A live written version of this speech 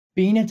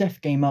Being a deaf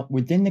gamer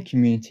within the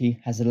community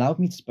has allowed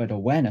me to spread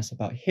awareness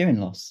about hearing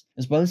loss,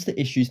 as well as the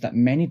issues that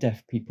many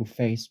deaf people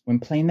face when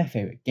playing their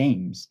favourite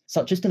games,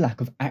 such as the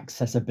lack of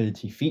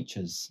accessibility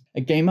features.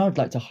 A game I would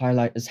like to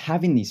highlight as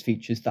having these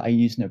features that I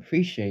use and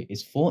appreciate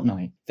is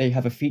Fortnite. They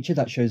have a feature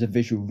that shows a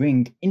visual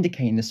ring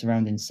indicating the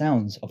surrounding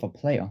sounds of a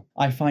player.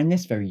 I find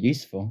this very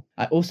useful.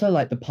 I also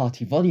like the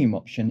party volume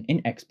option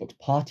in Xbox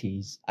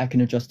Parties. I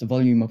can adjust the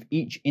volume of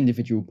each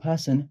individual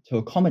person to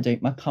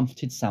accommodate my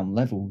comforted sound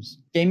levels.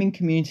 Gaming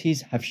communities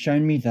have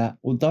shown me that,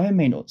 although it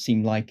may not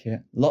seem like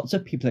it, lots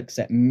of people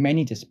accept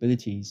many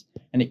disabilities,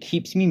 and it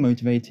keeps me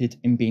motivated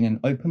in being an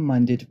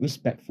open-minded,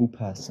 respectful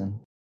person.